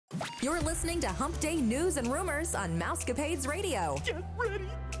You're listening to Hump Day News and Rumors on Mousecapades Radio. Get ready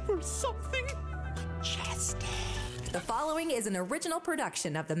for something majestic. The following is an original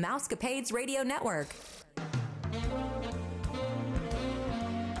production of the Mousecapades Radio Network.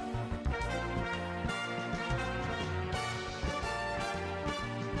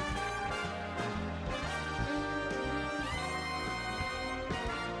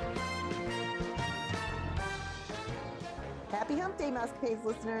 Happy Hump Day, Mousecapades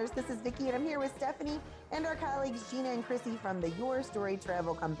listeners. This is Vicki, and I'm here with Stephanie and our colleagues Gina and Chrissy from the Your Story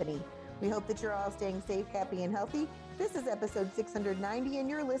Travel Company. We hope that you're all staying safe, happy, and healthy. This is episode 690, and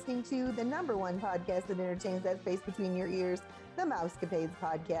you're listening to the number one podcast that entertains that space between your ears, the Mousecapades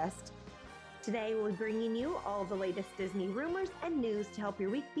Podcast. Today, we'll be bringing you all the latest Disney rumors and news to help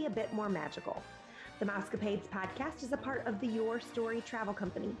your week be a bit more magical. The Mousecapades Podcast is a part of the Your Story Travel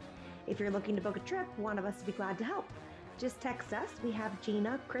Company. If you're looking to book a trip, one of us would be glad to help. Just text us. We have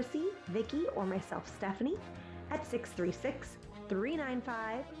Gina, Chrissy, Vicki, or myself, Stephanie, at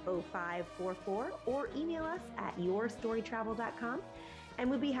 636-395-0544, or email us at yourstorytravel.com,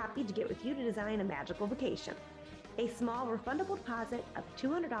 and we'd be happy to get with you to design a magical vacation. A small refundable deposit of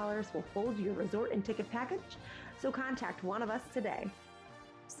 $200 will hold your resort and ticket package, so contact one of us today.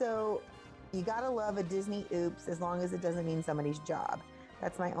 So you gotta love a Disney oops as long as it doesn't mean somebody's job.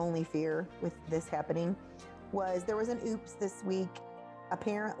 That's my only fear with this happening. There was an oops this week.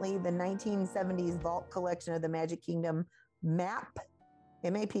 Apparently, the 1970s vault collection of the Magic Kingdom MAP,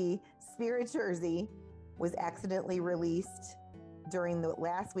 M-A-P, Spirit Jersey was accidentally released during the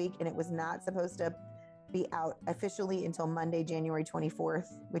last week, and it was not supposed to be out officially until Monday, January 24th,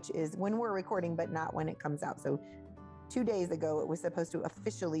 which is when we're recording, but not when it comes out. So 2 days ago, it was supposed to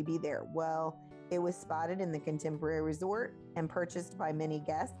officially be there. Well, it was spotted in the Contemporary Resort and purchased by many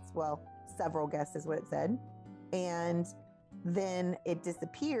guests. Well, several guests is what it said. And then it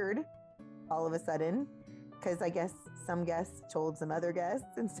disappeared all of a sudden because I guess some guests told some other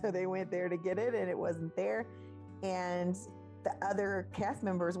guests, and so they went there to get it and it wasn't there. And the other cast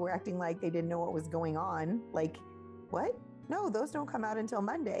members were acting like they didn't know what was going on. Like, what? No, those don't come out until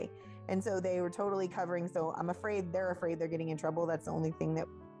Monday. And so they were totally covering. So I'm afraid they're getting in trouble. That's the only thing that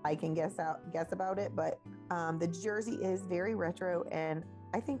I can guess about it. But the jersey is very retro and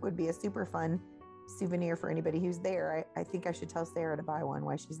I think would be a super fun souvenir for anybody who's there. I think I should tell Sarah to buy one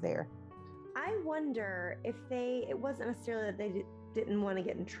while she's there. I wonder if it wasn't necessarily that they didn't want to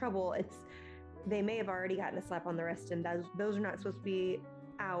get in trouble. They may have already gotten a slap on the wrist, and those are not supposed to be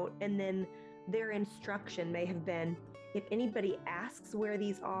out. And then their instruction may have been, if anybody asks where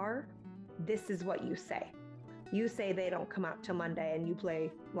these are, this is what you say. You say they don't come out till Monday, and you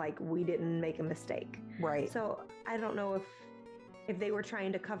play like we didn't make a mistake. Right. So I don't know if they were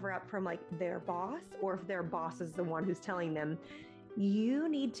trying to cover up from like their boss, or if their boss is the one who's telling them, you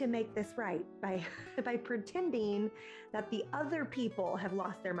need to make this right by pretending that the other people have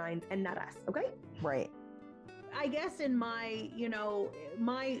lost their minds and not us. Okay. Right. I guess in my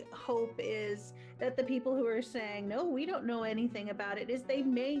hope is that the people who are saying, no, we don't know anything about it, is they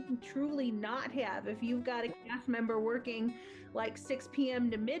may truly not have. If you've got a cast member working like 6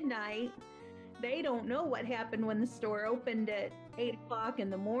 p.m. to midnight, they don't know what happened when the store opened at 8 o'clock in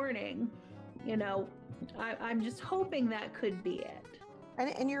the morning. I'm just hoping that could be it.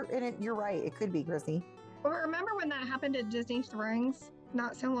 And you're right. It could be, Chrissy. Well, remember when that happened at Disney Springs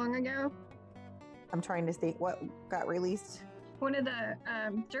not so long ago? I'm trying to think what got released. One of the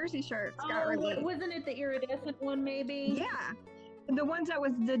jersey shirts got released. Wasn't it the iridescent one, maybe? Yeah. The ones that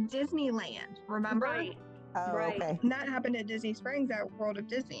was the Disneyland, remember? Right. Oh, right. Okay. And that happened at Disney Springs at World of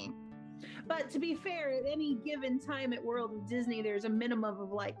Disney. But to be fair, at any given time at World of Disney, there's a minimum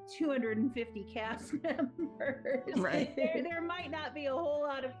of like 250 cast members. Right. There might not be a whole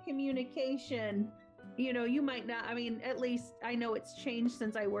lot of communication. You might not, at least I know it's changed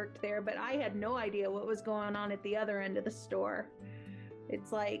since I worked there, but I had no idea what was going on at the other end of the store.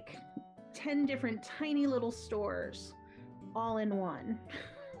 It's like 10 different tiny little stores all in one.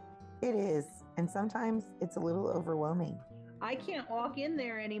 It is. And sometimes it's a little overwhelming. I can't walk in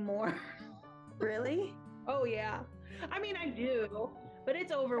there anymore. Really? Oh, yeah. I do, but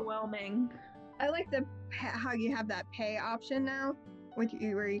it's overwhelming. I like how you have that pay option now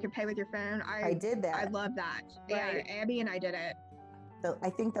where you can pay with your phone. I did that. I love that. Right. Yeah, Abby and I did it. So I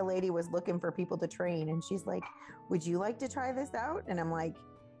think the lady was looking for people to train, and she's like, would you like to try this out? And I'm like,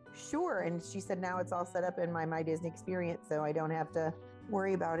 sure. And she said, now it's all set up in my Disney experience, so I don't have to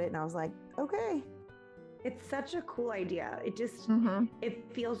worry about it. And I was like, okay. It's such a cool idea. It just, it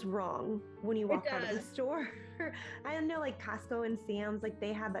feels wrong when you walk out of the store. I don't know, like Costco and Sam's, like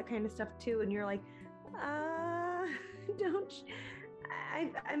they have that kind of stuff too. And you're like, don't,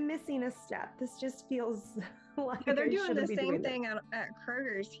 I'm missing a step. This just feels like Yeah, they're I doing shouldn't the be same doing this. thing at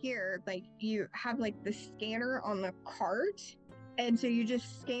Kroger's here. Like you have like the scanner on the cart, and so you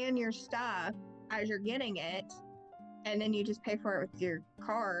just scan your stuff as you're getting it, and then you just pay for it with your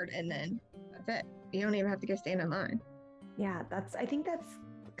card, and then that's it. You don't even have to go stand in line. Yeah, I think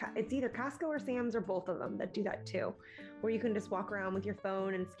it's either Costco or Sam's or both of them that do that too, where you can just walk around with your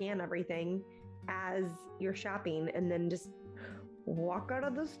phone and scan everything as you're shopping and then just walk out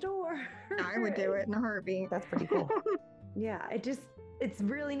of the store. I would do it in a heartbeat. That's pretty cool. Yeah, it's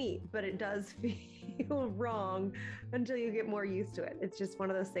really neat, but it does feel wrong until you get more used to it. It's just one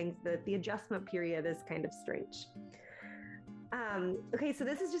of those things that the adjustment period is kind of strange. Okay, so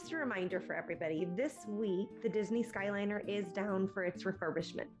this is just a reminder for everybody. This week, the Disney Skyliner is down for its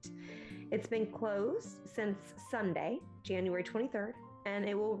refurbishment. It's been closed since Sunday, January 23rd, and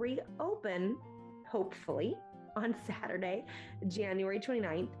it will reopen, hopefully, on Saturday, January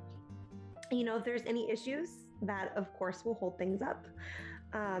 29th. You know, if there's any issues, that of course will hold things up.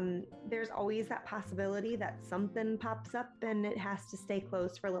 There's always that possibility that something pops up and it has to stay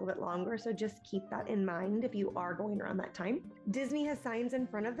closed for a little bit longer. So just keep that in mind if you are going around that time. Disney has signs in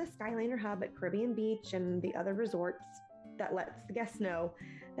front of the Skyliner Hub at Caribbean Beach and the other resorts that lets the guests know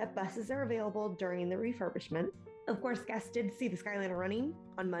that buses are available during the refurbishment. Of course, guests did see the Skyliner running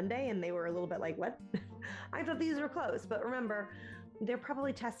on Monday and they were a little bit like, what? I thought these were closed. But remember, they're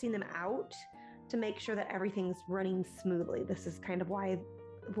probably testing them out to make sure that everything's running smoothly. This is kind of why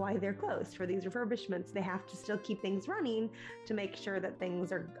they're closed for these refurbishments. They have to still keep things running to make sure that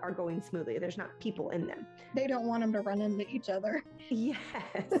things are going smoothly. There's not people in them. They don't want them to run into each other. Yes,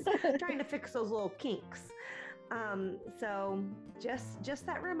 trying to fix those little kinks. So just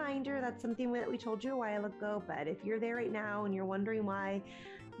that reminder, that's something that we told you a while ago, but if you're there right now and you're wondering why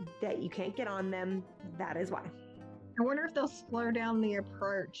that you can't get on them, that is why. I wonder if they'll slow down the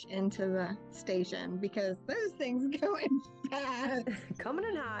approach into the station because those things going fast. Coming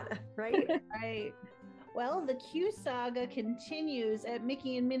in hot, right? Right. Well, the Q saga continues at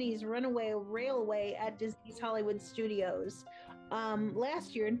Mickey and Minnie's Runaway Railway at Disney's Hollywood Studios.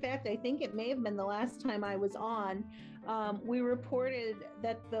 Last year, in fact, I think it may have been the last time I was on, we reported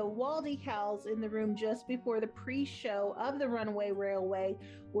that the wall decals in the room just before the pre-show of the Runaway Railway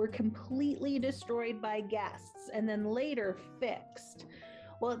were completely destroyed by guests and then later fixed.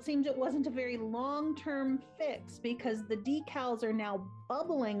 Well, it seems it wasn't a very long-term fix because the decals are now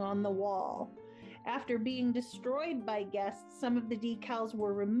bubbling on the wall. After being destroyed by guests, some of the decals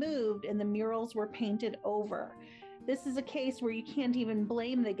were removed and the murals were painted over. This is a case where you can't even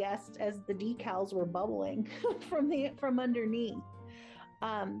blame the guests as the decals were bubbling from underneath.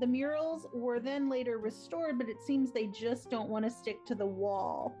 The murals were then later restored, but it seems they just don't want to stick to the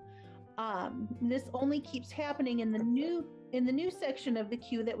wall. This only keeps happening in the new section of the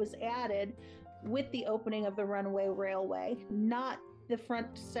queue that was added with the opening of the Runaway Railway, not the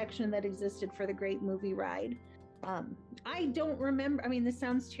front section that existed for the Great Movie Ride. I don't remember, I mean, this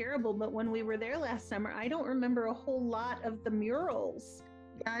sounds terrible, but when we were there last summer, I don't remember a whole lot of the murals.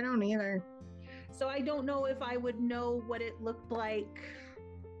 I don't either. So I don't know if I would know what it looked like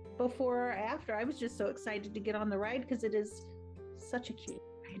before or after. I was just so excited to get on the ride because it is such a cute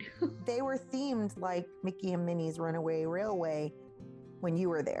ride. They were themed like Mickey and Minnie's Runaway Railway when you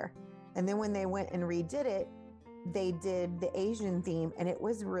were there. And then when they went and redid it, they did the Asian theme and it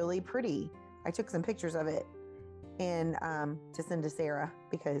was really pretty. I took some pictures of it and to send to Sarah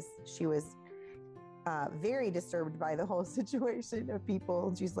because she was very disturbed by the whole situation of people.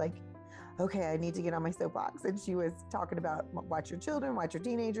 And she's like, okay, I need to get on my soapbox. And she was talking about watch your children, watch your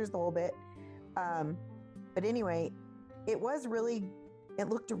teenagers, the whole bit. But anyway, it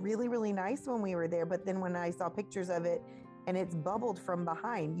looked really, really nice when we were there. But then when I saw pictures of it and it's bubbled from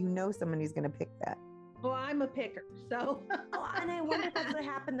behind, you know somebody's going to pick that. Well, I'm a picker, so. Oh, and I wonder if that's what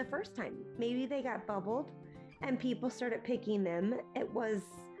happened the first time. Maybe they got bubbled and people started picking them. It was,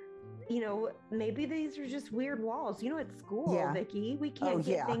 maybe these are just weird walls. At school, Yeah. Vicki, we can't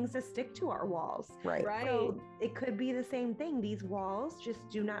get things to stick to our walls. Right. Right. So it could be the same thing. These walls just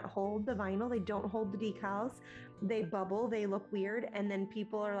do not hold the vinyl. They don't hold the decals. They bubble. They look weird. And then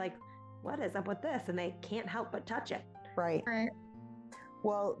people are like, what is up with this? And they can't help but touch it. Right. Right.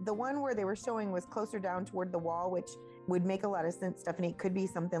 Well, the one where they were showing was closer down toward the wall, which would make a lot of sense, Stephanie. It could be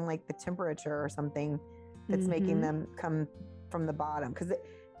something like the temperature or something that's making them come from the bottom. Because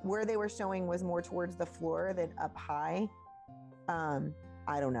where they were showing was more towards the floor than up high.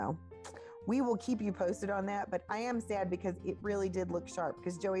 I don't know. We will keep you posted on that. But I am sad because it really did look sharp.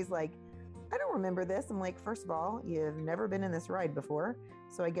 Because Joey's like, I don't remember this. I'm like, first of all, you've never been in this ride before.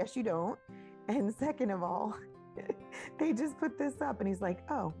 So I guess you don't. And second of all, they just put this up, and he's like,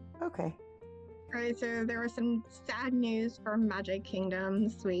 oh, okay. All right, so there was some sad news for Magic Kingdom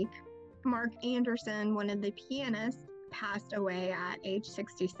this week. Mark Anderson, one of the pianists, passed away at age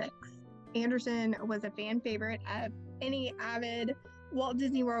 66. Anderson was a fan favorite of any avid Walt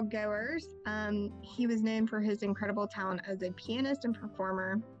Disney World goers. He was known for his incredible talent as a pianist and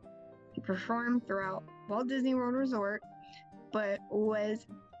performer. He performed throughout Walt Disney World Resort, but was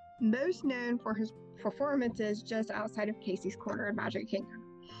most known for his performances just outside of Casey's Corner in Magic Kingdom.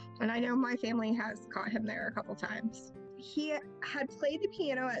 And I know my family has caught him there a couple times. He had played the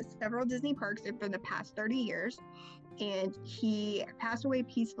piano at several Disney parks over the past 30 years, and he passed away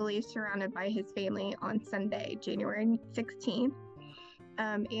peacefully surrounded by his family on Sunday, January 16th.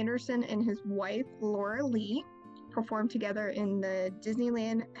 Anderson and his wife, Laura Lee, performed together in the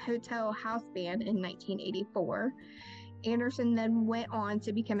Disneyland Hotel House Band in 1984. Anderson then went on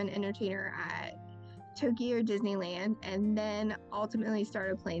to become an entertainer at Tokyo Disneyland, and then ultimately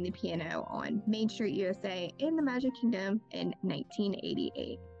started playing the piano on Main Street USA in the Magic Kingdom in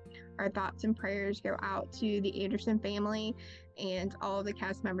 1988. Our thoughts and prayers go out to the Anderson family and all of the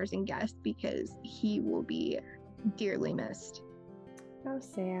cast members and guests, because he will be dearly missed. So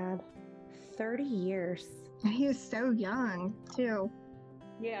sad. 30 years. And he was so young, too.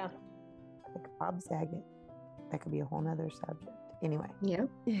 Yeah. Like Bob Saget. That could be a whole nother subject. Anyway, Yep.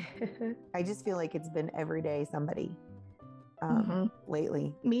 I just feel like it's been every day somebody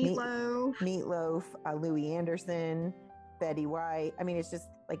lately. Meatloaf. Louis Anderson, Betty White. I mean, it's just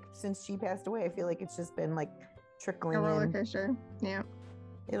like since she passed away, I feel like it's just been like trickling A roller in. coaster. Yeah.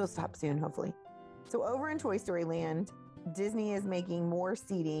 It'll stop soon, hopefully. So over in Toy Story Land, Disney is making more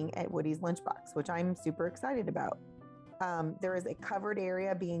seating at Woody's Lunchbox, which I'm super excited about. There is a covered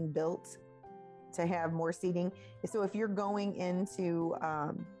area being built to have more seating. So if you're going into,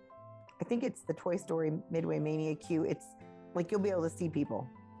 I think it's the Toy Story Midway Mania queue, it's like you'll be able to see people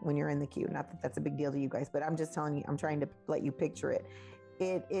when you're in the queue. Not that that's a big deal to you guys, but I'm just telling you, I'm trying to let you picture it.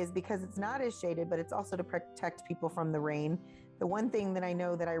 It is because it's not as shaded, but it's also to protect people from the rain. The one thing that I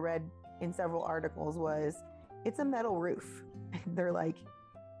know that I read in several articles was it's a metal roof. They're like,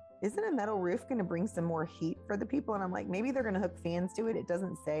 isn't a metal roof going to bring some more heat for the people? And I'm like, maybe they're going to hook fans to it. It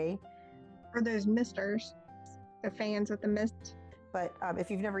doesn't say. Or those misters, the fans with the mist. But if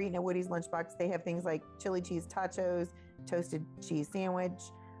you've never eaten at Woody's Lunchbox, they have things like chili cheese tachos, toasted cheese sandwich,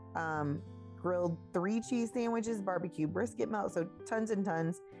 grilled 3 cheese sandwiches, barbecue brisket melt, so tons and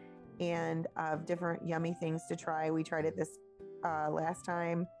tons, and of different yummy things to try. We tried it this last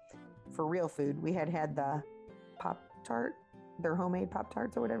time for real food. We had the Pop-Tart, their homemade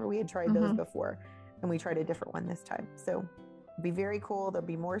Pop-Tarts or whatever. We had tried those before, and we tried a different one this time. So it'll be very cool. There'll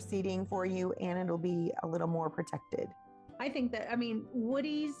be more seating for you, and it'll be a little more protected. I think that, I mean,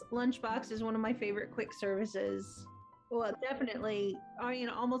 Woody's Lunchbox is one of my favorite quick services. Well, definitely, I mean,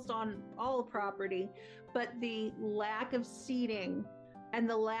 almost on all property, but the lack of seating and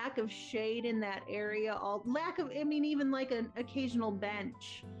the lack of shade in that area, even like an occasional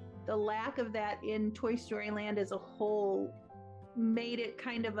bench, the lack of that in Toy Story Land as a whole made it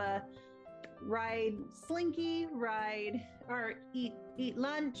kind of a ride slinky, or eat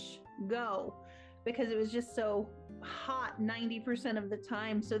lunch, go, because it was just so hot 90% of the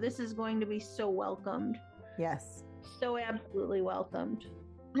time. So this is going to be so welcomed. Yes. So absolutely welcomed.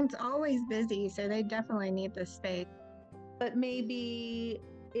 It's always busy, so they definitely need the space. But maybe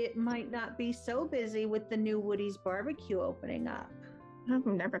it might not be so busy with the new Woody's Barbecue opening up. I've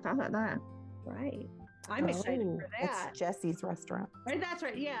never thought of that. Right. I'm excited for that. It's Jesse's restaurant. Right, that's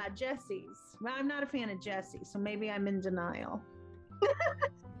right. Yeah, Jesse's. I'm not a fan of Jesse's, so maybe I'm in denial.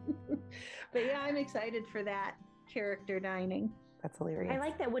 But yeah, I'm excited for that character dining. That's hilarious. I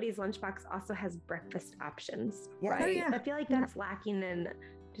like that Woody's Lunchbox also has breakfast options. Yeah. Right? Oh, yeah. I feel like that's lacking in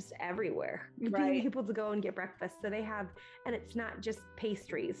just everywhere. Right. Being able to go and get breakfast. So they have, and it's not just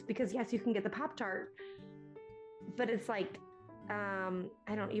pastries, because yes, you can get the Pop-Tart, but it's like,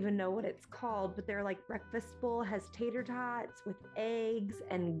 I don't even know what it's called, but they're like breakfast bowl has tater tots with eggs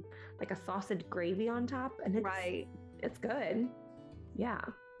and like a sausage gravy on top. And it's good. Yeah.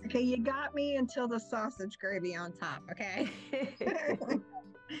 Okay, you got me until the sausage gravy on top, okay?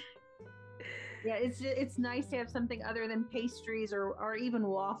 Yeah, it's nice to have something other than pastries or even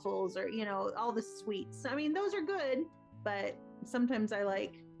waffles or, all the sweets. I mean, those are good, but sometimes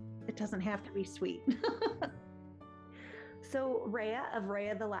it doesn't have to be sweet. So Raya of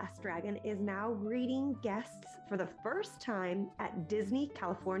Raya the Last Dragon is now greeting guests for the first time at Disney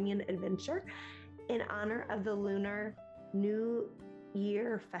Californian Adventure in honor of the Lunar New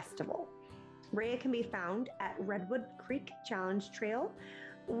Year Festival. Raya can be found at Redwood Creek Challenge Trail,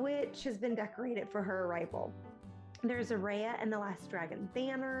 which has been decorated for her arrival. There's a Raya and the Last Dragon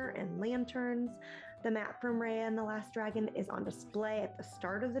banner and lanterns. The map from Raya and the Last Dragon is on display at the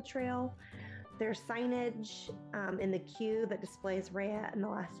start of the trail. There's signage in the queue that displays Raya and the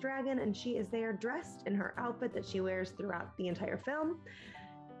Last Dragon, and she is there dressed in her outfit that she wears throughout the entire film.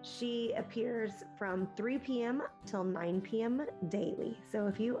 She appears from 3 p.m. till 9 p.m. daily. So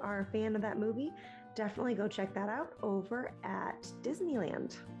if you are a fan of that movie, definitely go check that out over at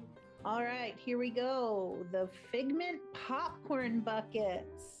Disneyland. All right, here we go. The Figment popcorn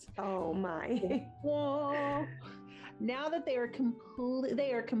buckets. Oh my. Whoa. Now that they are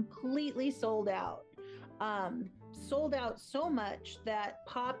completely sold out. Sold out so much that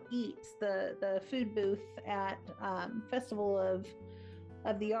Pop Eats, the food booth at Festival of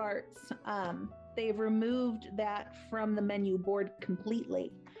the Arts, they've removed that from the menu board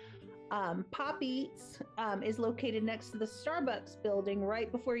completely. Pop Eats is located next to the Starbucks building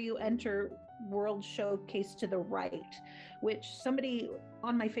right before you enter World Showcase to the right, which somebody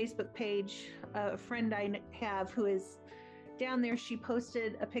on my Facebook page, a friend I have who is down there, she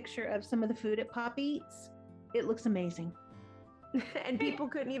posted a picture of some of the food at Pop Eats. It looks amazing. And people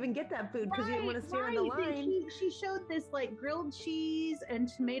couldn't even get that food because you didn't want to stand in the line. She showed this like grilled cheese and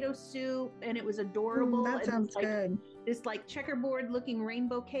tomato soup, and it was adorable. That sounds good. This like checkerboard looking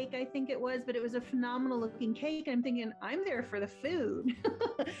rainbow cake, I think it was, but it was a phenomenal looking cake. I'm thinking, I'm there for the food.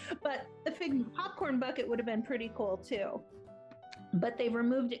 But the Fig popcorn bucket would have been pretty cool too. But they've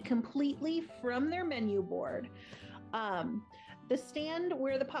removed it completely from their menu board. The stand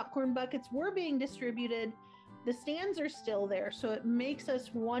where the popcorn buckets were being distributed, the stands are still there, so it makes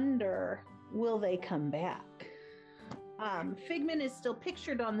us wonder, will they come back? Figment is still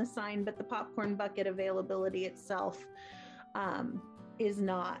pictured on the sign, but the popcorn bucket availability itself is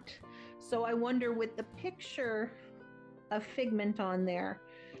not. So I wonder, with the picture of Figment on there,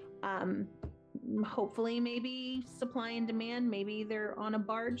 hopefully maybe supply and demand, maybe they're on a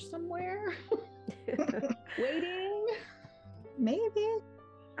barge somewhere waiting. Maybe.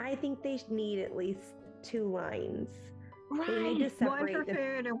 I think they need at least 2 lines. Right. They need to separate One for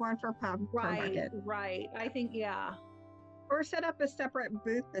food and one for popcorn bucket. Right. I think, yeah. Or set up a separate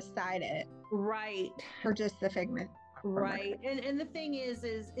booth beside it Right. for just the Figment. Right. And the thing is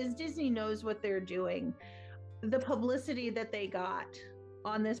Disney knows what they're doing. The publicity that they got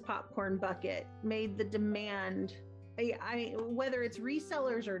on this popcorn bucket made the demand, I whether it's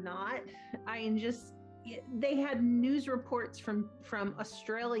resellers or not, they had news reports from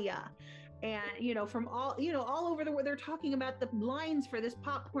Australia and from all over the world. They're talking about the lines for this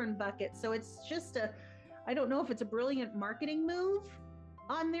popcorn bucket. So it's just I don't know if it's a brilliant marketing move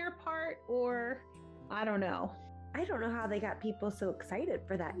on their part, or I don't know. I don't know how they got people so excited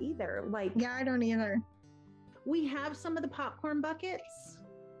for that either. Like, Yeah, I don't either. We have some of the popcorn buckets,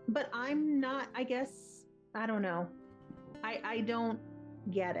 but I'm not, I guess, I don't know. I don't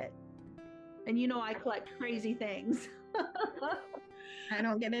get it. And I collect crazy things. I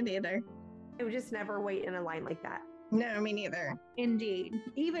don't get it either. I would just never wait in a line like that. No, me neither. Indeed.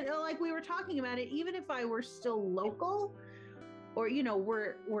 Even like we were talking about it, even if I were still local, or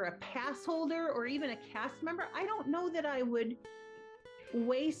we're a pass holder or even a cast member, I don't know that I would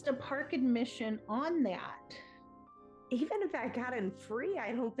waste a park admission on that. Even if I got in free,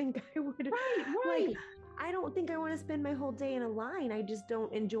 I don't think I would. Right. Like, I don't think I want to spend my whole day in a line. I just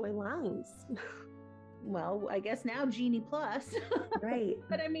don't enjoy lines. Well, I guess now Genie Plus. Right.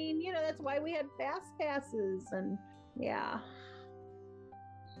 But I mean, that's why we had fast passes, and yeah.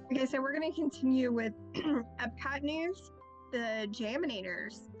 Okay, so we're going to continue with Epcot news. The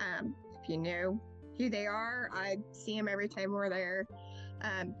Jaminators, if you know who they are, I see them every time we're there.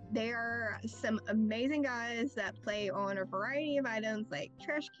 They are some amazing guys that play on a variety of items like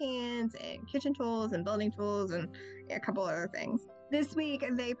trash cans and kitchen tools and building tools and a couple other things. This week,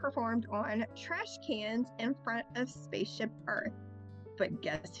 they performed on trash cans in front of Spaceship Earth. But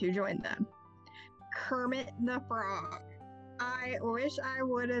guess who joined them? Kermit the Frog. I wish I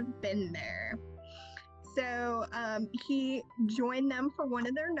would have been there. So he joined them for one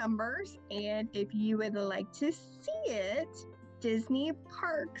of their numbers. And if you would like to see it, Disney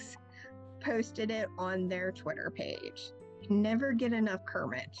Parks posted it on their Twitter page. Never get enough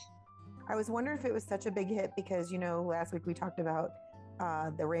Kermit. I was wondering if it was such a big hit because, last week we talked about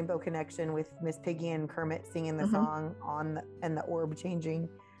the Rainbow Connection with Miss Piggy and Kermit singing the song and the orb changing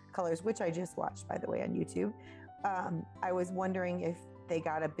colors, which I just watched, by the way, on YouTube. I was wondering if they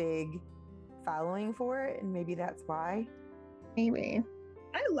got a big following for it, and maybe that's why. Maybe.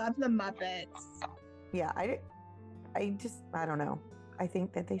 I love the Muppets. Yeah, I don't know. I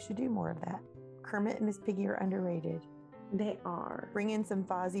think that they should do more of that. Kermit and Miss Piggy are underrated. They are. Bring in some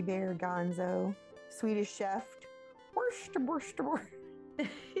Fozzie Bear, Gonzo, Swedish Chef,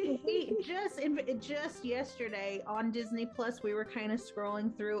 Just yesterday on Disney Plus, we were kind of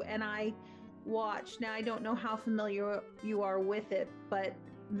scrolling through, and I watched. Now I don't know how familiar you are with it, but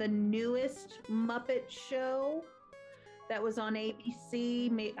the newest Muppet show that was on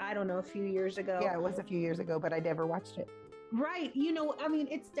ABC, I don't know, a few years ago. Yeah, it was a few years ago, but I never watched it. Right. You know, I mean,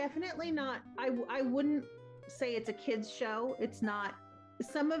 it's definitely not, I wouldn't say it's a kid's show. It's not.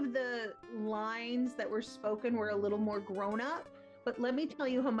 Some of the lines that were spoken were a little more grown up, but let me tell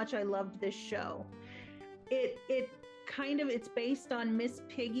you how much I loved this show. It kind of, it's based on Miss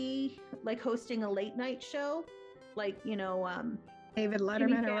Piggy, like hosting a late night show, like, you know, David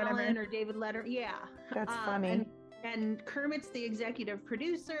Letterman or whatever. Or David Letterman. Yeah. That's funny. And Kermit's the executive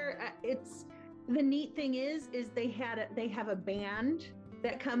producer. It's, the neat thing is they have a band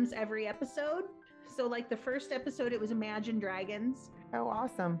that comes every episode. So like the first episode, it was Imagine Dragons. Oh,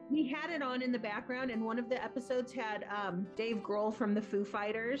 awesome. We had it on in the background, and one of the episodes had Dave Grohl from the Foo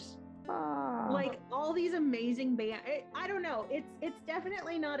Fighters. Oh. Like all these amazing band. I don't know. It's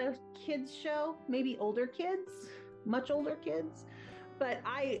definitely not a kids show. Maybe older kids, much older kids. But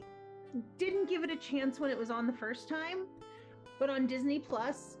I didn't give it a chance when it was on the first time. But on Disney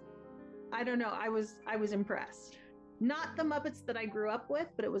Plus, I don't know. I was impressed. Not the Muppets that I grew up with,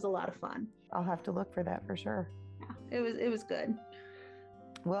 but it was a lot of fun. I'll have to look for that for sure. Yeah, it was good.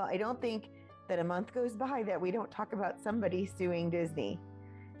 Well, I don't think that a month goes by that we don't talk about somebody suing Disney.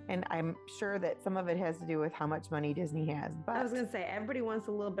 And I'm sure that some of it has to do with how much money Disney has. But I was going to say, everybody wants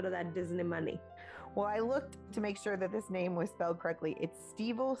a little bit of that Disney money. Well, I looked to make sure that this name was spelled correctly. It's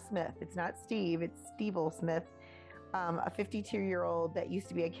Stevel Smith. It's not Steve. It's Stevel Smith, a 52-year-old that used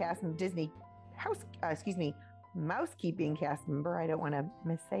to be a cast in Disney mousekeeping cast member. I don't want to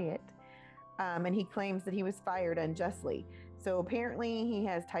missay it. And he claims that he was fired unjustly. So apparently he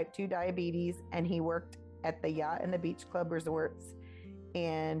has type 2 diabetes, and he worked at the Yacht and the Beach Club resorts.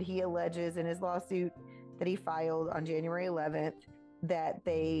 And he alleges in his lawsuit that he filed on January 11th that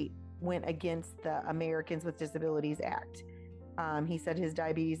they went against the Americans with Disabilities Act. He said his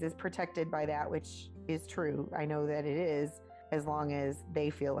diabetes is protected by that, which is true. I know that it is, as long as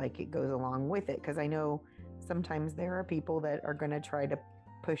they feel like it goes along with it. Because I know sometimes there are people that are going to try to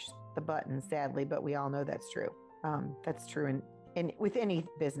push the button, sadly, but we all know that's true. That's true in with any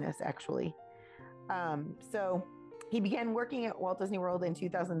business, actually. So he began working at Walt Disney World in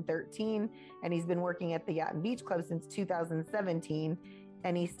 2013, and he's been working at the Yacht and Beach Club since 2017.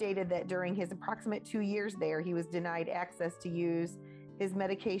 And he stated that during his approximate 2 years there, he was denied access to use his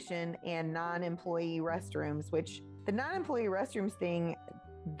medication and non-employee restrooms, which the non-employee restrooms thing,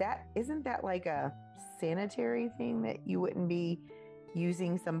 isn't that like a sanitary thing that you wouldn't be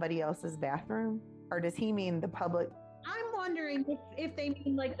using somebody else's bathroom? Or does he mean the public? I'm wondering if they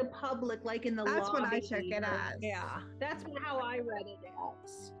mean like the public, like in the lobby. That's what I took it as. Yeah, that's how I read it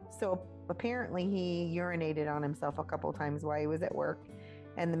as. So apparently he urinated on himself a couple times while he was at work.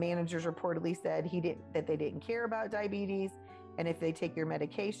 And the managers reportedly said that they didn't care about diabetes. And if they take your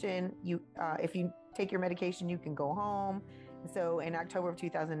medication, if you take your medication, you can go home. So in October of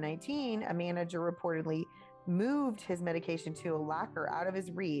 2019, a manager reportedly moved his medication to a locker out of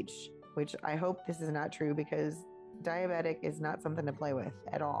his reach, which I hope this is not true, because diabetic is not something to play with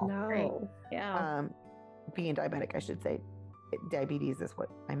at all. No. Right. Yeah. Being diabetic, I should say. Diabetes is what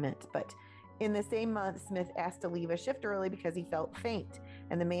I meant. But in the same month, Smith asked to leave a shift early because he felt faint,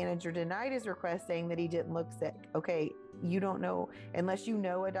 and the manager denied his request, saying that he didn't look sick. Okay, you don't know, unless you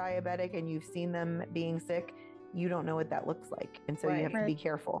know a diabetic and you've seen them being sick, you don't know what that looks like. And so you have to be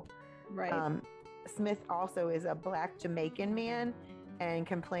careful. Right. Smith also is a Black Jamaican man and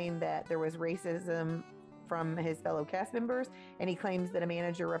complained that there was racism from his fellow cast members. And he claims that a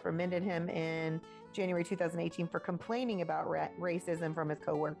manager reprimanded him in January 2018 for complaining about racism from his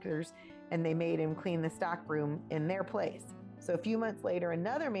coworkers, and they made him clean the stockroom in their place. So a few months later,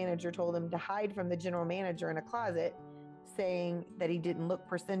 another manager told him to hide from the general manager in a closet, saying that he didn't look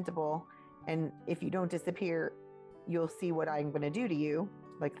presentable. And if you don't disappear, you'll see what I'm going to do to you,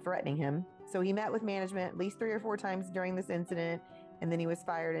 like threatening him. So he met with management at least 3 or 4 times during this incident. And then he was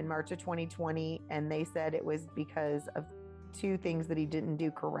fired in March of 2020. And they said it was because of 2 things that he didn't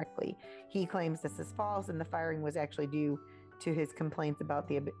do correctly. He claims this is false, and the firing was actually due to his complaints about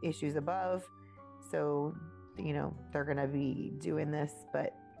the issues above. So, they're going to be doing this.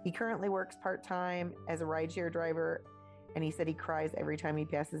 But he currently works part-time as a rideshare driver. And he said he cries every time he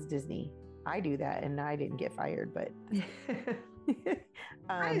passes Disney. I do that, and I didn't get fired, but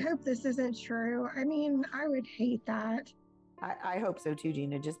I hope this isn't true. I mean, I would hate that. I hope so too,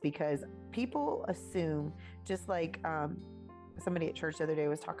 Gina, just because people assume, just like somebody at church the other day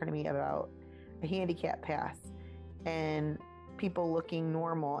was talking to me about a handicap pass. and people looking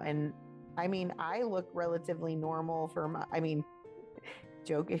normal. And I mean, I look relatively normal for my, I mean,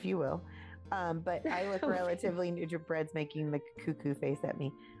 joke if you will. But I look relatively new. Bread's making the cuckoo face at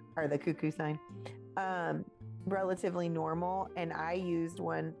me, or the cuckoo sign. Relatively normal. And I used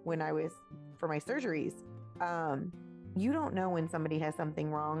one when I was for my surgeries. You don't know when somebody has something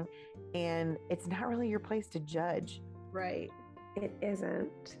wrong, and it's not really your place to judge. Right. It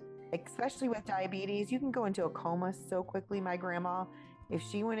isn't. Especially with diabetes, you can go into a coma so quickly. My grandma, if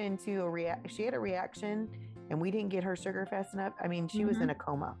she went into she had a reaction and we didn't get her sugar fast enough, I mean, she was in a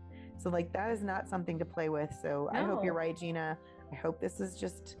coma. So like, that is not something to play with. So I hope you're right, Gina. I hope this is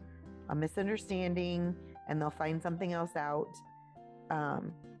just a misunderstanding and they'll find something else out.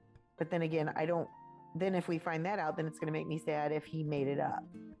 But then again, then if we find that out, then it's going to make me sad if he made it up.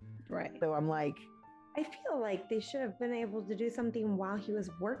 Right. So I'm like, I feel like they should have been able to do something while he was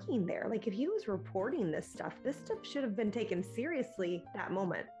working there. Like if he was reporting this stuff should have been taken seriously that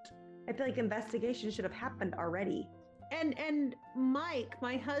moment. I feel like investigation should have happened already. And Mike,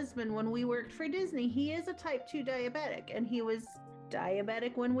 my husband, when we worked for Disney, he is a type 2 diabetic, and he was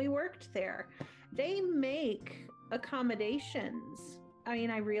diabetic when we worked there. They make accommodations. I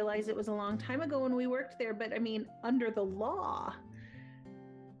mean, I realize it was a long time ago when we worked there, but I mean, under the law,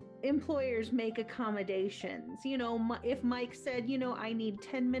 employers make accommodations. You know, if Mike said, you know, I need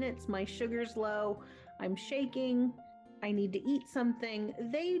 10 minutes, my sugar's low, I'm shaking, I need to eat something,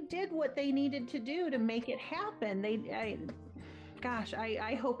 they did what they needed to do to make it happen.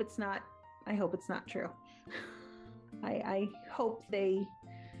 I hope it's not true. I hope they're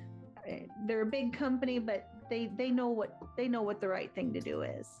a big company, but they know what the right thing to do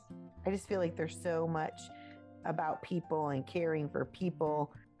is. I just feel like there's so much about people and caring for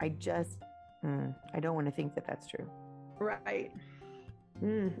people. I don't want to think that that's true. Right.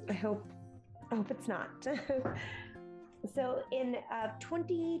 I hope it's not. So in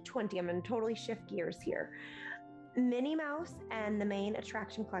 2020, I'm going to totally shift gears here. Minnie Mouse and the Main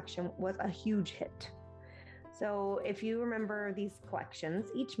Attraction Collection was a huge hit. So if you remember these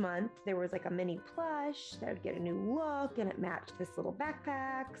collections, each month there was like a mini plush that would get a new look, and it matched this little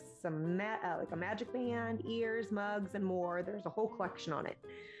backpack, some like a magic band, ears, mugs, and more. There's a whole collection on it.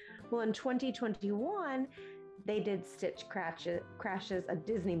 Well, in 2021, they did Stitch Crashes, a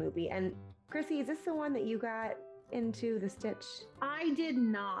Disney movie. And Chrissy, is this the one that you got into, the Stitch? I did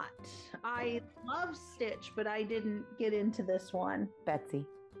not. I love Stitch, but I didn't get into this one. Betsy.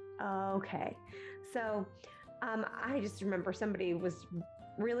 Okay. So I just remember somebody was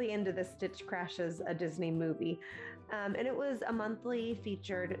really into the Stitch Crashes, a Disney movie. And it was a monthly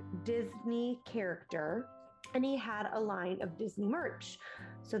featured Disney character, and he had a line of Disney merch.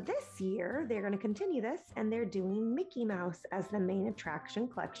 So this year, they're going to continue this, and they're doing Mickey Mouse as the main attraction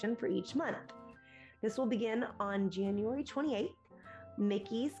collection for each month. This will begin on January 28th.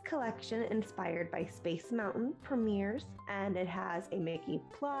 Mickey's collection, inspired by Space Mountain, premieres, and it has a Mickey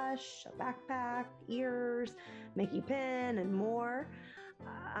plush, a backpack, ears, Mickey pin, and more.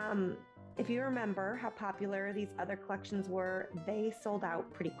 If you remember how popular these other collections were, they sold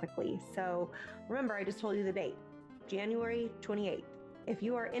out pretty quickly. So remember, I just told you the date, January 28th. If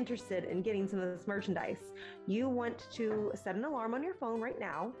you are interested in getting some of this merchandise, you want to set an alarm on your phone right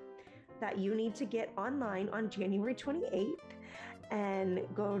now that you need to get online on January 28th and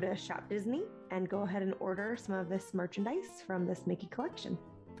go to Shop Disney and go ahead and order some of this merchandise from this Mickey collection.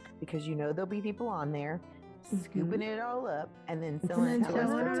 Because you know there'll be people on there scooping it all up and then selling it to us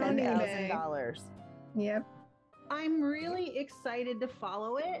for $10,000. Yep. I'm really excited to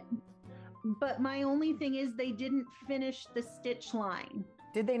follow it, but my only thing is they didn't finish the Stitch line.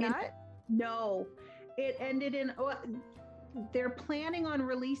 Did they not? No. It ended in... they're planning on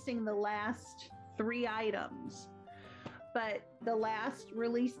releasing the last 3 items, but the last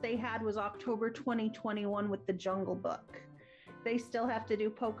release they had was October 2021 with the Jungle Book. They still have to do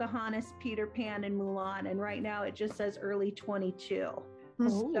Pocahontas, Peter Pan, and Mulan, and right now it just says early 22.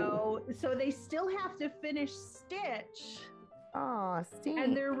 So they still have to finish Stitch. Oh, Steve.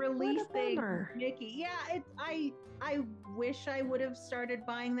 And they're releasing Mickey. Yeah, I wish I would have started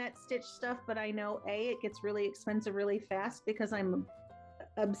buying that Stitch stuff, but I know it gets really expensive really fast because I'm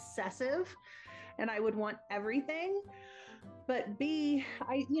obsessive and I would want everything. But B,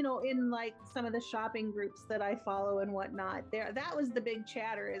 in like some of the shopping groups that I follow and whatnot, that was the big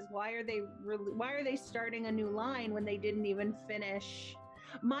chatter is why are they starting a new line when they didn't even finish?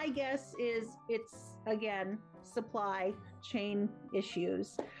 My guess is it's, again, supply chain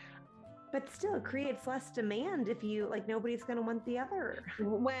issues. But still, it creates less demand if you, like, nobody's going to want the other.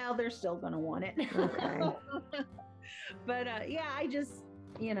 Well, they're still going to want it. Okay. But, yeah, I just,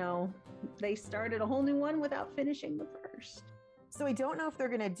 they started a whole new one without finishing the first. So I don't know if they're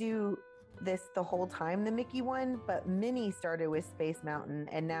going to do this the whole time, the Mickey one, but Minnie started with Space Mountain,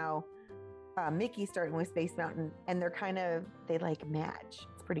 and now Mickey's starting with Space Mountain, and they like match.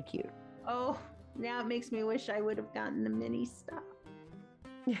 It's pretty cute. Oh, now it makes me wish I would have gotten the Minnie stuff.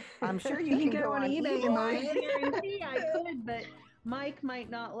 I'm sure you can go on eBay and buy I it. guarantee I could, but Mike might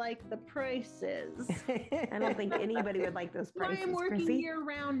not like the prices. I don't think anybody would like those prices. I am working Chrissy. year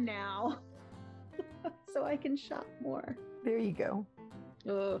round now, so I can shop more. There you go.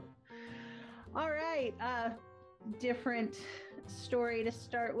 Ugh. All right, different story to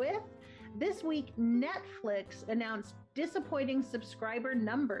start with. This week, Netflix announced disappointing subscriber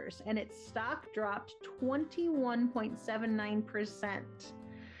numbers, and its stock dropped 21.79%.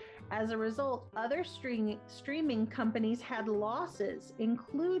 As a result, other streaming companies had losses,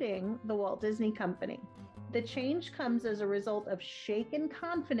 including the Walt Disney Company. The change comes as a result of shaken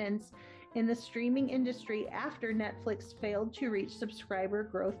confidence in the streaming industry after Netflix failed to reach subscriber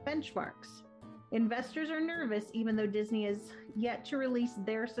growth benchmarks. Investors are nervous, even though Disney is yet to release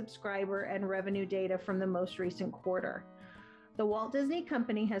their subscriber and revenue data from the most recent quarter. The Walt Disney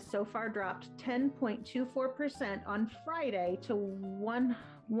Company has so far dropped 10.24% on Friday to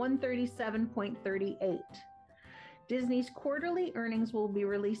 137.38. Disney's quarterly earnings will be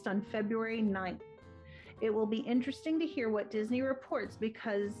released on February 9th. It will be interesting to hear what Disney reports,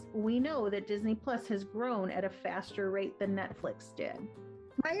 because we know that Disney Plus has grown at a faster rate than Netflix did.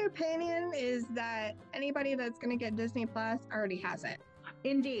 My opinion is that anybody that's going to get Disney Plus already has it.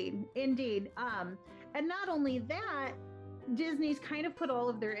 Indeed. And not only that, Disney's kind of put all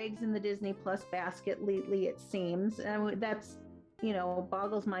of their eggs in the Disney Plus basket lately, it seems. And that's,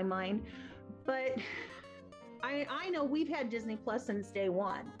 boggles my mind. But I know we've had Disney Plus since day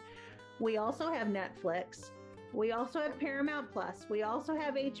one. We also have Netflix. We also have Paramount Plus. We also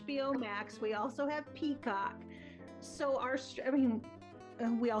have HBO Max. We also have Peacock. So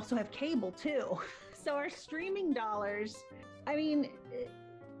we also have cable too. So our streaming dollars,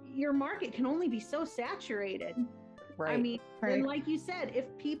 your market can only be so saturated. Right. And like you said, if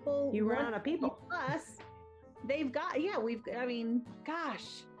people run out of people. Plus, they've got, gosh,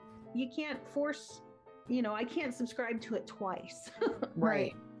 you can't force, I can't subscribe to it twice.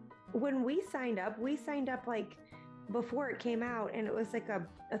 Right. When we signed up like before it came out, and it was like a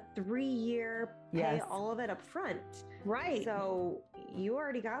 3-year pay, Yes. all of it up front. Right. So you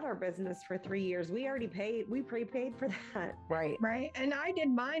already got our business for 3 years. We prepaid for that. Right. Right. And I did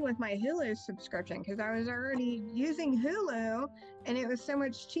mine with my Hulu subscription because I was already using Hulu and it was so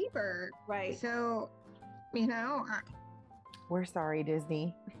much cheaper. Right. So, We're sorry,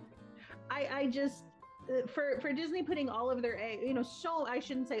 Disney. I just, for Disney putting all of their eggs, I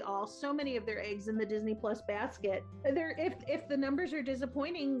shouldn't say all, so many of their eggs in the Disney Plus basket. If the numbers are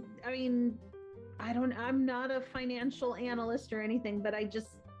disappointing, I'm not a financial analyst or anything, but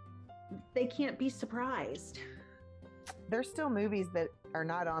they can't be surprised. There's still movies that are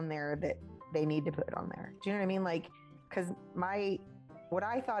not on there that they need to put on there. Do you know what I mean? Like, because what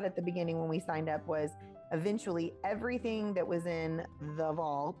I thought at the beginning when we signed up was eventually everything that was in the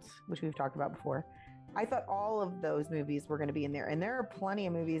vault, which we've talked about before, I thought all of those movies were going to be in there. And there are plenty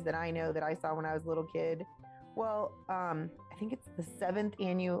of movies that I know that I saw when I was a little kid. Well, I think it's the 7th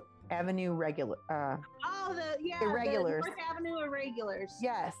Avenue regular. The Irregulars. North Avenue Irregulars.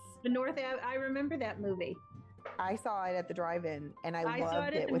 Yes. I remember that movie. I saw it at the drive-in and I loved saw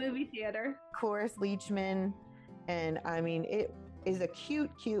it at the with movie theater. Cloris Leachman. And it is a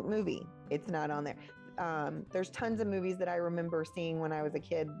cute movie. It's not on there. There's tons of movies that I remember seeing when I was a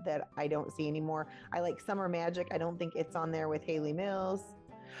kid that I don't see anymore. I like Summer Magic. I don't think it's on there with Haley Mills.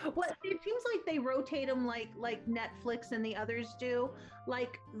 Well, it seems like they rotate them like Netflix and the others do.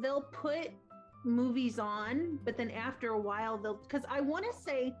 Like they'll put movies on, but then after a while because I want to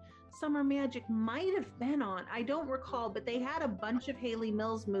say Summer Magic might have been on. I don't recall, but they had a bunch of Haley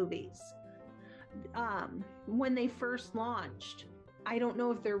Mills movies when they first launched. I don't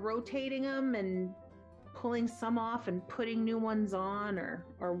know if they're rotating them and pulling some off and putting new ones on or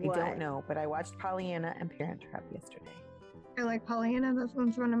what. I don't know, but I watched Pollyanna and Parent Trap yesterday. I like Pollyanna. That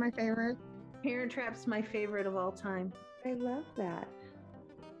one's one of my favorites. Parent Trap's my favorite of all time. I love that.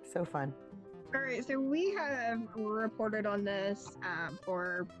 So fun. All right, so we have reported on this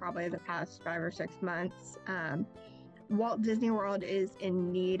for probably the past 5 or 6 months. Walt Disney World is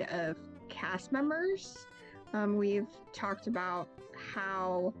in need of cast members. We've talked about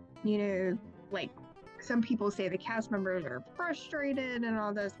how, some people say the cast members are frustrated and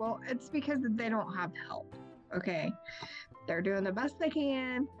all this. Well, it's because they don't have help, okay? They're doing the best they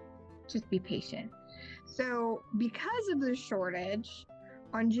can. Just be patient. So because of the shortage,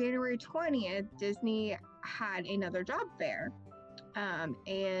 on January 20th, Disney had another job fair.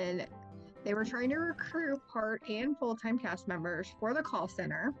 And they were trying to recruit part and full-time cast members for the call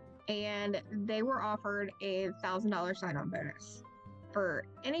center. And they were offered a $1,000 sign-on bonus for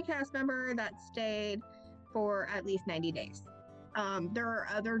any cast member that stayed for at least 90 days. There are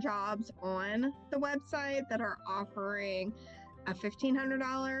other jobs on the website that are offering a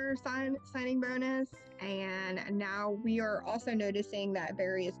 $1,500 signing bonus. And now we are also noticing that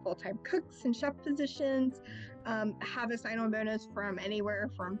various full-time cooks and chef positions have a sign-on bonus from anywhere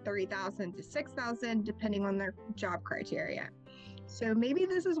from $3,000 to $6,000, depending on their job criteria. So maybe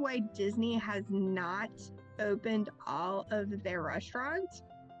this is why Disney has not opened all of their restaurants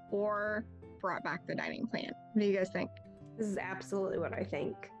or brought back the dining plan. What do you guys think? This is absolutely what I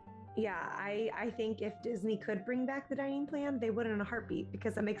think. Yeah, I think if Disney could bring back the dining plan, they would in a heartbeat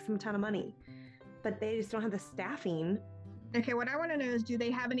because it makes them a ton of money. But they just don't have the staffing. Okay, what I want to know is, do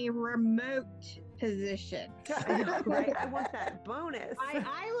they have any remote positions? Right? I want that bonus.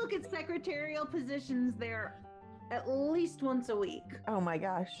 I look at secretarial positions there at least once a week. Oh my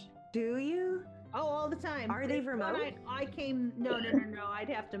gosh. Do you? Oh, all the time. Are they remote? I came, no. I'd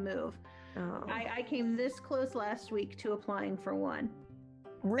have to move. Oh. I came this close last week to applying for one.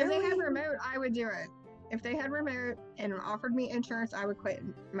 Really? If they had remote, I would do it. If they had remote and offered me insurance, I would quit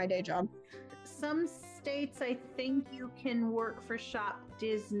my day job. Some states, I think you can work for Shop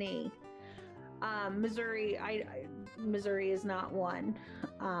Disney. Missouri, Missouri is not one,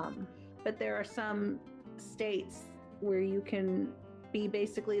 but there are some states where you can be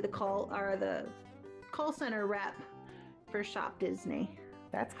basically the call center rep for Shop Disney.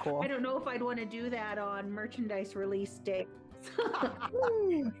 That's cool. I don't know if I'd want to do that on merchandise release day.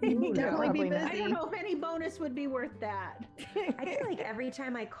 Definitely be busy. I don't know if any bonus would be worth that. I feel like every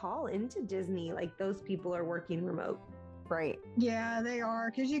time I call into Disney, like those people are working remote. Right. Yeah, they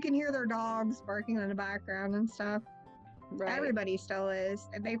are, because you can hear their dogs barking in the background and stuff. Right. Everybody still is.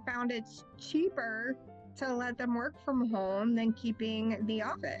 And they found it's cheaper to let them work from home than keeping the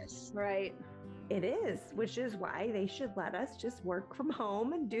office. Right. It is, which is why they should let us just work from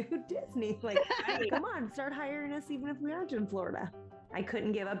home and do Disney. Like, come on, start hiring us even if we aren't in Florida. I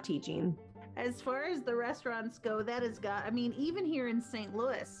couldn't give up teaching. As far as the restaurants go, that has got, I mean, even here in St.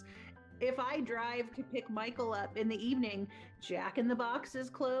 Louis, if I drive to pick Michael up in the evening, Jack in the Box is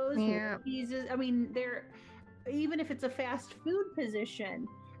closed. Yeah. I mean, even if it's a fast food position,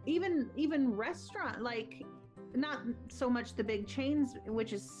 even restaurant, like, not so much the big chains,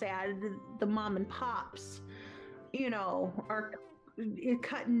 which is sad, the mom and pops, are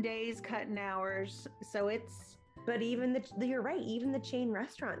cutting days, cutting hours. So but even you're right, even the chain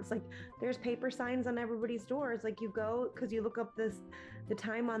restaurants, like there's paper signs on everybody's doors. Like you go, because you look up the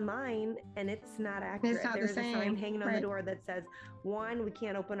time online and it's not accurate. It's not There's the a same. sign hanging on Right. the door that says, one, we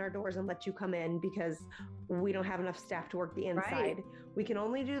can't open our doors and let you come in because we don't have enough staff to work the inside. Right. We can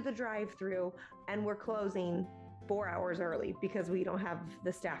only do the drive-through, and we're closing 4 hours early because we don't have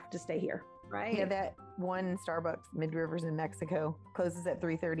the staff to stay here. right. Yeah, that one Starbucks Mid Rivers in Mexico closes at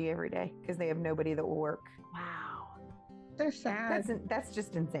 3:30 every day because they have nobody that will work. Wow. They're sad. That's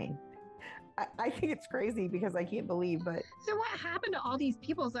just insane. I think it's crazy because I can't believe, but So what happened to all these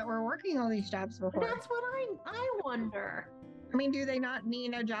people that were working all these jobs before? That's what I wonder. I mean, do they not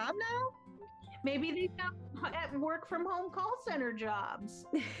need a job now? Maybe they got at work from home call center jobs.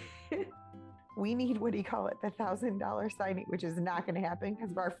 we need, what do you call it, the $1,000 signing, which is not going to happen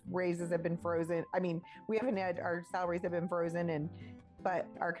because our raises have been frozen. I mean, we haven't had, our salaries have been frozen, but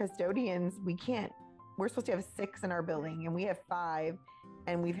our custodians, we're supposed to have 6 in our building and we have 5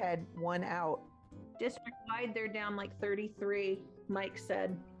 and we've had 1 out. District-wide, they're down like 33, Mike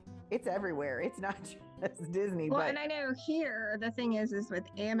said. It's everywhere. It's not just Disney. Well, but and I know here the thing is with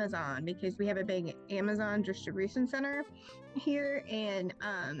Amazon, because we have a big Amazon distribution center here, and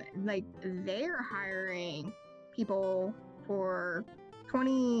like they're hiring people for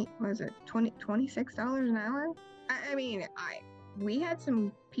 $26 an hour. I mean, we had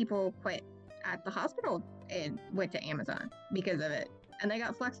some people quit at the hospital and went to Amazon because of it, and they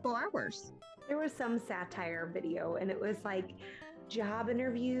got flexible hours. There was some satire video, and it was like job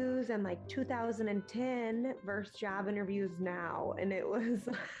interviews and like 2010 versus job interviews now. And it was,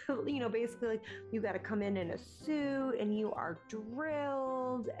 basically like you got to come in a suit and you are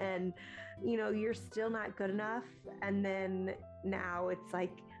drilled and, you're still not good enough. And then now it's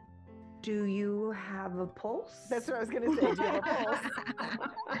like, do you have a pulse? that's what I was going to say. Do you have a pulse?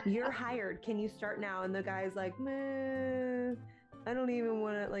 You're hired. Can you start now? And the guy's like, meh. I don't even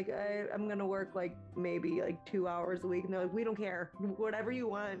want to, I'm going to work maybe 2 hours a week. And they're like, we don't care. Whatever you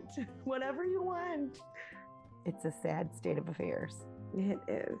want. Whatever you want. It's a sad state of affairs. It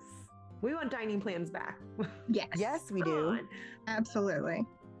is. We want dining plans back. Yes. Yes, we Come do. on. Absolutely.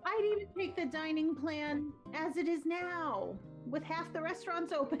 I'd even take the dining plan as it is now, with half the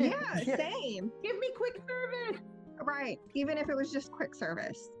restaurants open. Yeah, Yeah. same. Give me quick service. Right. Even if it was just quick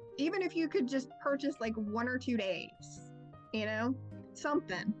service. Even if you could just purchase like 1 or 2 days, you know,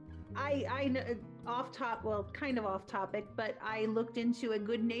 something. I know, kind of off topic, but I looked into a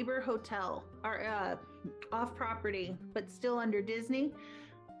Good Neighbor hotel, or off property, but still under Disney.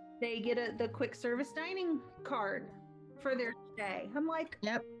 They get the quick service dining card for their stay. I'm like,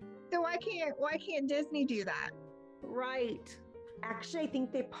 Yep. So why can't Disney do that? right. Actually, I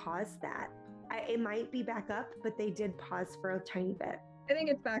think they paused that. It might be back up, but they did pause for a tiny bit. I think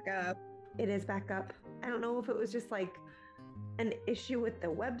it's back up. It is back up. I don't know if it was just like an issue with the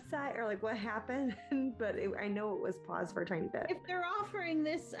website or like what happened, but I know it was paused for a tiny bit. If they're offering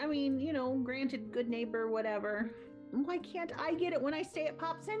this, I mean, granted, Good Neighbor, whatever. Why can't I get it when I stay at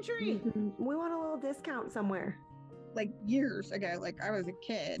Pop Century? Mhm. We want a little discount somewhere. Like years ago, like I was a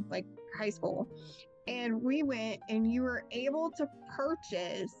kid, like high school, and we went and you were able to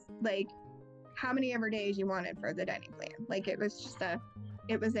purchase like how many ever days you wanted for the dining plan. Like it was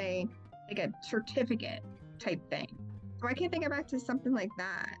a certificate type thing. So I can't think of back to something like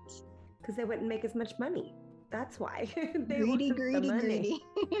that. Because they wouldn't make as much money. That's why. They Greedy, want the money. greedy.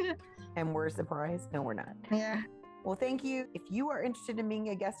 And we're surprised. No, we're not. Yeah. Well, thank you. If you are interested in being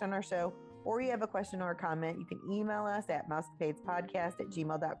a guest on our show, or you have a question or a comment, you can email us at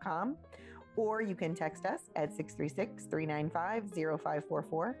mousecapadespodcast@gmail.com, or you can text us at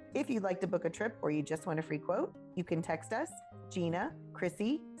 636-395-0544. If you'd like to book a trip or you just want a free quote, you can text us, Gina,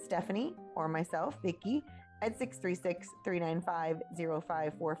 Chrissy, Stephanie, or myself, Vicki, at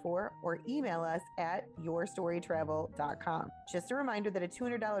 636-395-0544, or email us at yourstorytravel.com. Just a reminder that a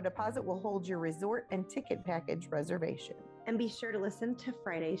 $200 deposit will hold your resort and ticket package reservation. And be sure to listen to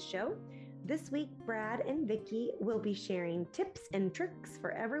Friday's show. This week, Brad and Vicki will be sharing tips and tricks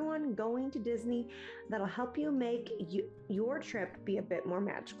for everyone going to Disney that'll help you make your trip be a bit more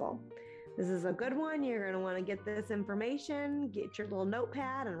magical. This is a good one. You're going to want to get this information, get your little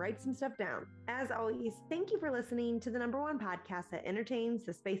notepad, and write some stuff down. As always, thank you for listening to the #1 podcast that entertains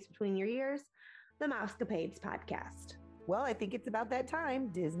the space between your ears, the Mousecapades Podcast. Well, I think it's about that time.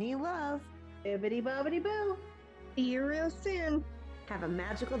 Disney love. Bibbidi bobbidi boo. See you real soon. Have a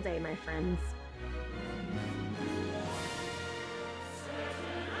magical day, my friends.